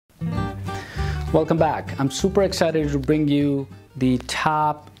Welcome back. I'm super excited to bring you the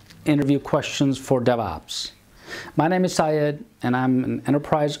top interview questions for DevOps. My name is Syed, and I'm an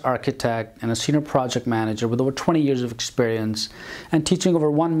enterprise architect and a senior project manager with over 20 years of experience and teaching over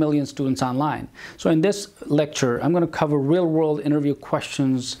 1 million students online. So in this lecture, I'm going to cover real-world interview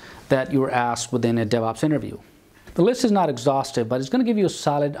questions that you were asked within a DevOps interview. The list is not exhaustive, but it's going to give you a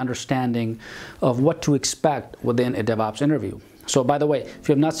solid understanding of what to expect within a DevOps interview. So by the way, if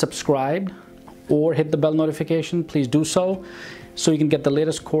you have not subscribed or hit the bell notification, please do so you can get the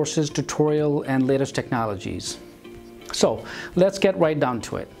latest courses, tutorial, and latest technologies. So let's get right down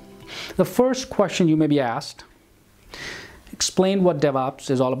to it. The first question you may be asked, explain what DevOps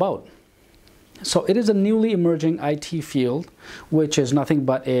is all about. So it is a newly emerging IT field, which is nothing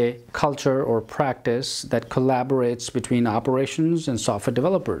but a culture or practice that collaborates between operations and software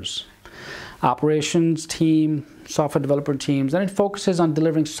developers. Operations team, software developer teams, and it focuses on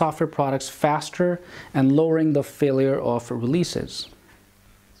delivering software products faster and lowering the failure of releases.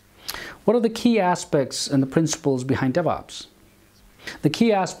 What are the key aspects and the principles behind DevOps? The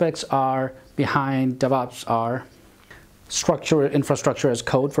key aspects behind DevOps are infrastructure as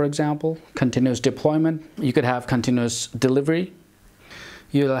code, for example, continuous deployment. You could have continuous delivery.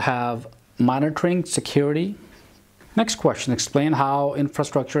 You'll have monitoring, security. Next question, explain how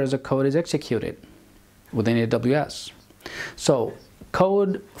infrastructure as a code is executed within AWS. So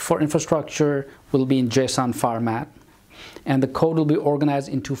code for infrastructure will be in JSON format, and the code will be organized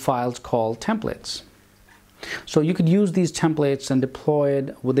into files called templates. So you could use these templates and deploy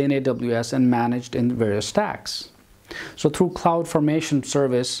it within AWS and managed in various stacks. So through CloudFormation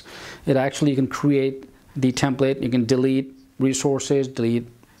service, you can create the template, you can delete resources, delete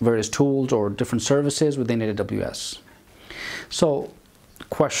various tools or different services within AWS. So,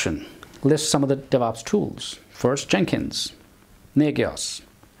 question, list some of the DevOps tools. First, Jenkins, Nagios.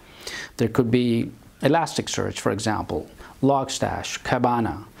 There could be Elasticsearch, for example, Logstash,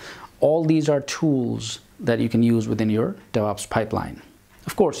 Kibana. All these are tools that you can use within your DevOps pipeline.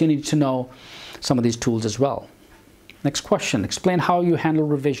 Of course, you need to know some of these tools as well. Next question, explain how you handle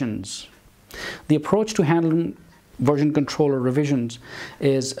revisions. The approach to handling version control or revisions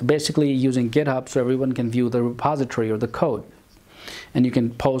is basically using GitHub so everyone can view the repository or the code. And you can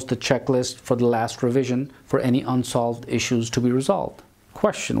post the checklist for the last revision for any unsolved issues to be resolved.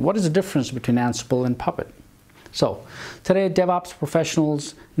 Question, what is the difference between Ansible and Puppet? So, today DevOps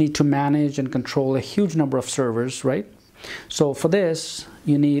professionals need to manage and control a huge number of servers, right? So for this,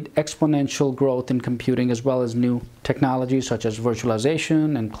 you need exponential growth in computing as well as new technologies such as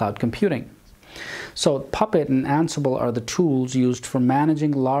virtualization and cloud computing. So Puppet and Ansible are the tools used for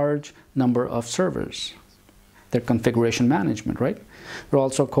managing large number of servers. They're configuration management, right? They're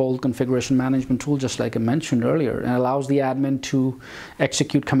also called configuration management tool, just like I mentioned earlier, and allows the admin to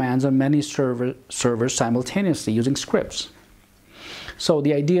execute commands on many servers simultaneously using scripts. So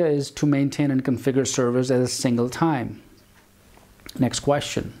the idea is to maintain and configure servers at a single time. Next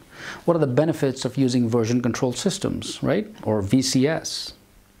question, what are the benefits of using version control systems, right? Or VCS.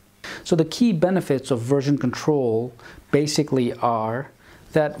 So the key benefits of version control basically are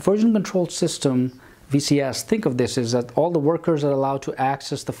that version control system, VCS, think of this as that all the workers are allowed to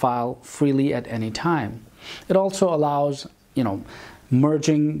access the file freely at any time. It also allows,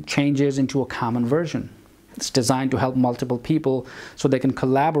 merging changes into a common version. It's designed to help multiple people so they can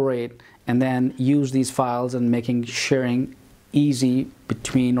collaborate and then use these files and making sharing easy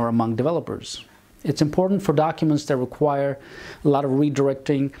between or among developers. It's important for documents that require a lot of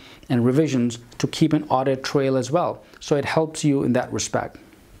redirecting and revisions to keep an audit trail as well. So it helps you in that respect.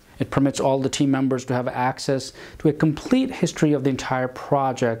 It permits all the team members to have access to a complete history of the entire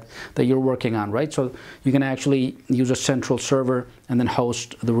project that you're working on, right? So you can actually use a central server and then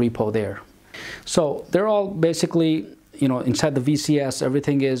host the repo there. So they're all basically, inside the VCS,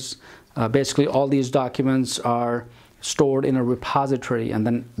 everything is basically all these documents are stored in a repository and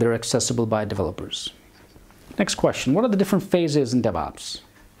then they're accessible by developers. Next question, what are the different phases in DevOps?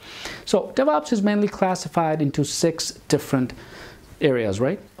 So DevOps is mainly classified into 6 different areas,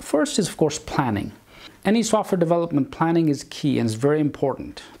 right? First is, of course, planning. Any software development, planning is key and is very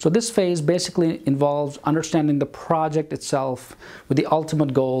important. So this phase basically involves understanding the project itself with the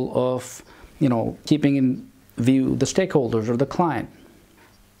ultimate goal of, keeping in view the stakeholders or the client.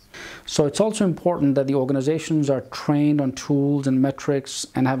 So it's also important that the organizations are trained on tools and metrics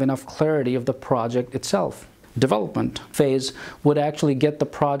and have enough clarity of the project itself. Development phase would actually get the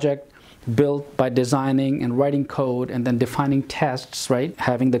project built by designing and writing code and then defining tests, right?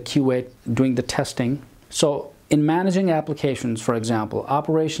 Having the QA doing the testing. So in managing applications, for example,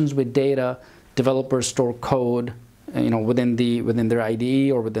 operations with data, developers store code within their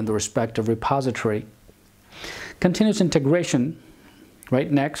IDE or within the respective repository. Continuous integration,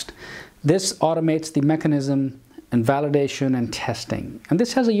 right next. This automates the mechanism and validation and testing. And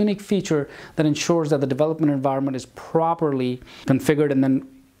this has a unique feature that ensures that the development environment is properly configured and then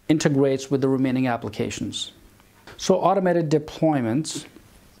integrates with the remaining applications. So automated deployments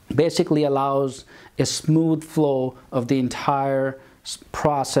basically allows a smooth flow of the entire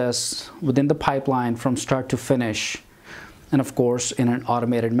process within the pipeline from start to finish, and of course in an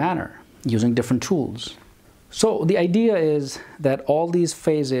automated manner using different tools. So the idea is that all these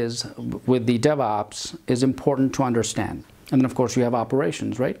phases with the DevOps is important to understand. And then of course you have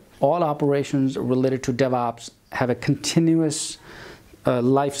operations, right? All operations related to DevOps have a continuous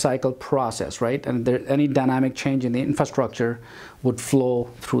life cycle process, right? And any dynamic change in the infrastructure would flow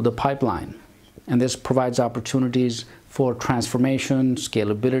through the pipeline. And this provides opportunities for transformation,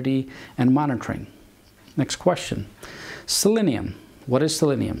 scalability, and monitoring. Next question. Selenium. What is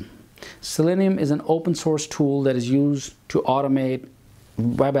Selenium? Selenium is an open source tool that is used to automate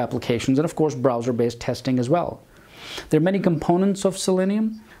web applications and of course browser-based testing as well. There are many components of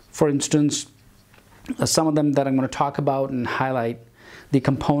Selenium. For instance, some of them that I'm going to talk about and highlight. The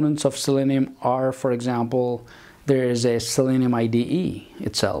components of Selenium are, for example, there is a Selenium IDE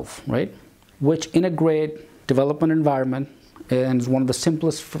itself, right? Which integrate development environment and is one of the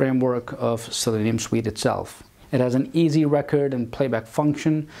simplest framework of Selenium suite itself. It has an easy record and playback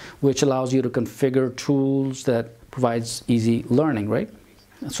function, which allows you to configure tools that provides easy learning, right?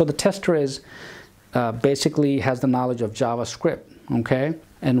 So the tester is basically has the knowledge of JavaScript, okay?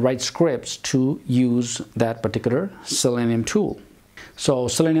 And write scripts to use that particular Selenium tool. So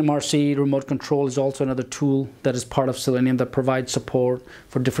Selenium RC remote control is also another tool that is part of Selenium that provides support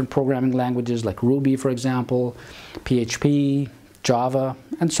for different programming languages like Ruby, for example, PHP, Java,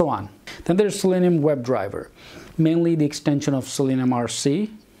 and so on. Then there's Selenium WebDriver, mainly the extension of Selenium RC,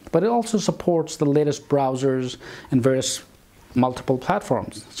 but it also supports the latest browsers and various multiple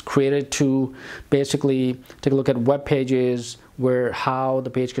platforms. It's created to basically take a look at web pages where how the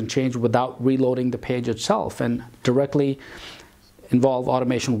page can change without reloading the page itself and directly involve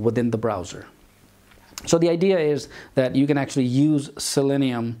automation within the browser. So the idea is that you can actually use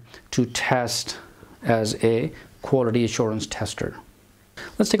Selenium to test as a quality assurance tester.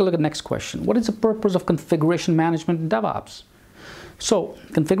 Let's take a look at the next question. What is the purpose of configuration management in DevOps? So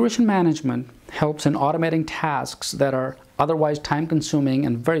configuration management helps in automating tasks that are otherwise time-consuming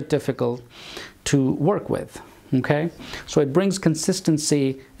and very difficult to work with. Okay, so it brings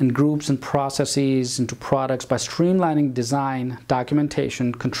consistency in groups and processes into products by streamlining design,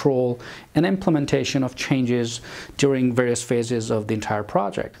 documentation, control, and implementation of changes during various phases of the entire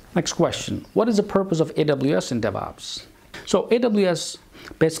project. Next question. What is the purpose of AWS in DevOps? So AWS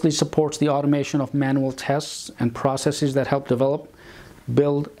basically supports the automation of manual tests and processes that help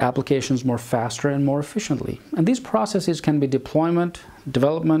build applications more faster and more efficiently. And these processes can be deployment,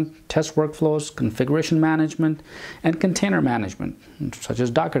 development, test workflows, configuration management, and container management, such as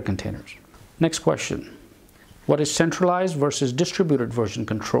Docker containers. Next question. What is centralized versus distributed version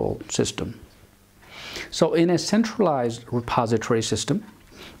control system? So in a centralized repository system,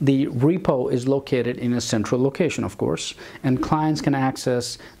 the repo is located in a central location, of course, and clients can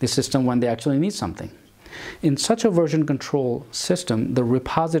access the system when they actually need something. In such a version control system, the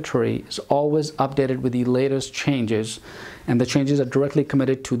repository is always updated with the latest changes, and the changes are directly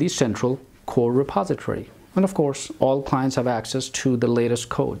committed to the central core repository. And of course, all clients have access to the latest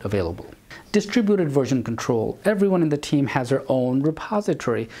code available. Distributed version control, everyone in the team has their own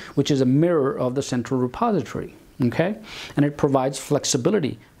repository, which is a mirror of the central repository, okay? And it provides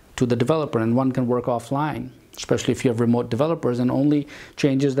flexibility to the developer, and one can work offline, especially if you have remote developers, and only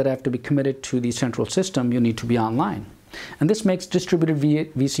changes that have to be committed to the central system, you need to be online. And this makes distributed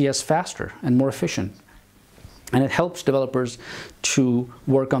VCS faster and more efficient. And it helps developers to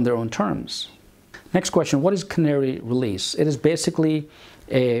work on their own terms. Next question, what is canary release? It is basically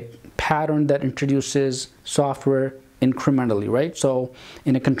a pattern that introduces software incrementally, right? So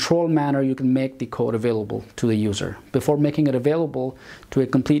in a controlled manner, you can make the code available to the user before making it available to a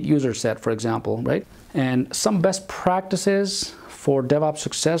complete user set, for example, right? And some best practices for DevOps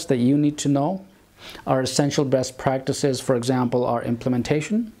success that you need to know are essential best practices, for example, are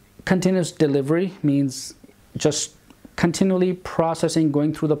implementation. Continuous delivery means just continually processing,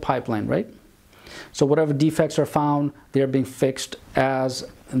 going through the pipeline, right? So whatever defects are found, they're being fixed as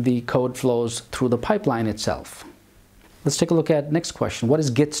the code flows through the pipeline itself. Let's take a look at next question. What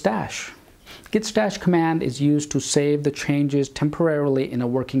is git stash? Git stash command is used to save the changes temporarily in a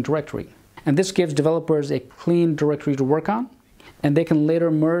working directory. And this gives developers a clean directory to work on, and they can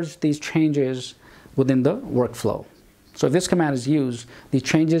later merge these changes within the workflow. So if this command is used, the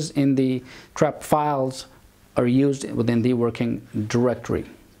changes in the trap files are used within the working directory.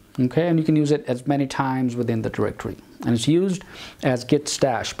 Okay, and you can use it as many times within the directory. And it's used as git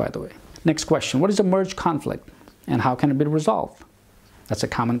stash, by the way. Next question, what is a merge conflict and how can it be resolved? That's a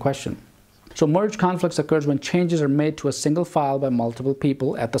common question. So merge conflicts occurs when changes are made to a single file by multiple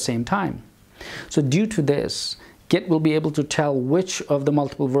people at the same time. So due to this, Git will be able to tell which of the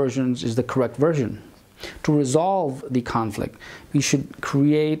multiple versions is the correct version. To resolve the conflict, we should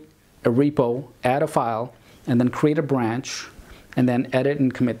create a repo, add a file, and then create a branch, and then edit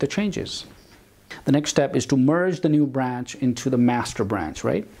and commit the changes. The next step is to merge the new branch into the master branch,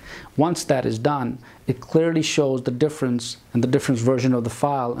 right? Once that is done, it clearly shows the difference and the different version of the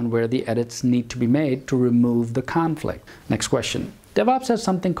file and where the edits need to be made to remove the conflict. Next question. DevOps has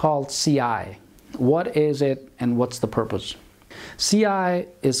something called CI. What is it and what's the purpose? CI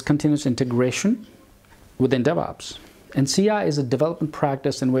is continuous integration within DevOps. And CI is a development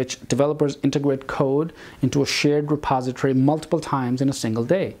practice in which developers integrate code into a shared repository multiple times in a single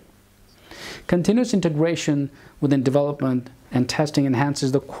day. Continuous integration within development and testing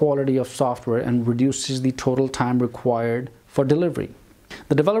enhances the quality of software and reduces the total time required for delivery.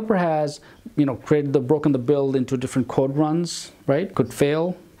 The developer has, broken the build into different code runs, right? Could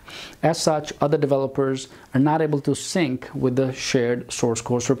fail. As such, other developers are not able to sync with the shared source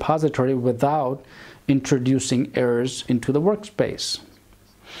code repository without introducing errors into the workspace.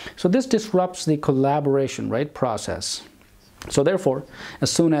 So this disrupts the collaboration, right, process. So therefore,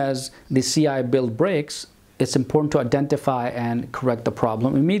 as soon as the CI build breaks, it's important to identify and correct the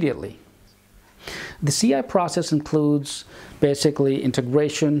problem immediately. The CI process includes basically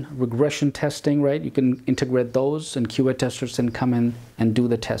integration, regression testing, right? You can integrate those and QA testers can come in and do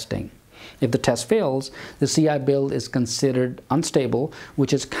the testing. If the test fails, the CI build is considered unstable,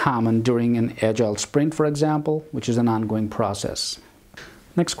 which is common during an agile sprint, for example, which is an ongoing process.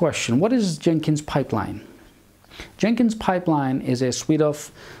 Next question, what is Jenkins pipeline? Jenkins pipeline is a suite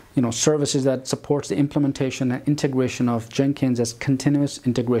of services that supports the implementation and integration of Jenkins as continuous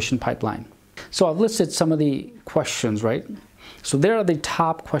integration pipeline. So I've listed some of the questions, right? So there are the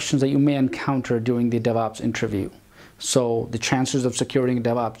top questions that you may encounter during the DevOps interview. So the chances of securing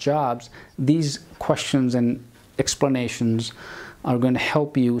DevOps jobs, these questions and explanations are going to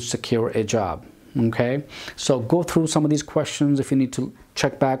help you secure a job. Okay, so go through some of these questions. If you need to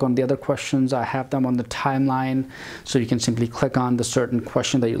check back on the other questions, I have them on the timeline, so you can simply click on the certain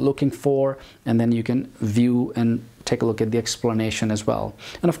question that you're looking for, and then you can view and take a look at the explanation as well.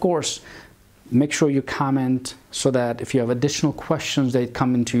 And of course, make sure you comment so that if you have additional questions that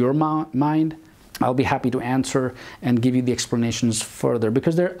come into your mind, I'll be happy to answer and give you the explanations further,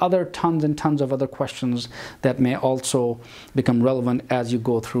 because there are other tons and tons of other questions that may also become relevant as you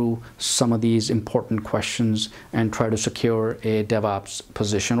go through some of these important questions and try to secure a DevOps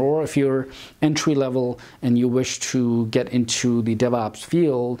position. Or if you're entry level and you wish to get into the DevOps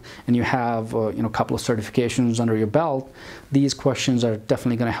field and you have a couple of certifications under your belt, these questions are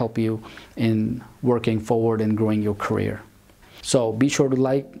definitely going to help you in working forward and growing your career. So be sure to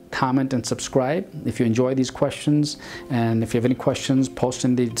like, comment, and subscribe if you enjoy these questions. And if you have any questions, post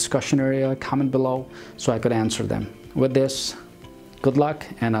in the discussion area, comment below so I could answer them. With this, good luck,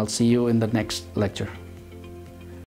 and I'll see you in the next lecture.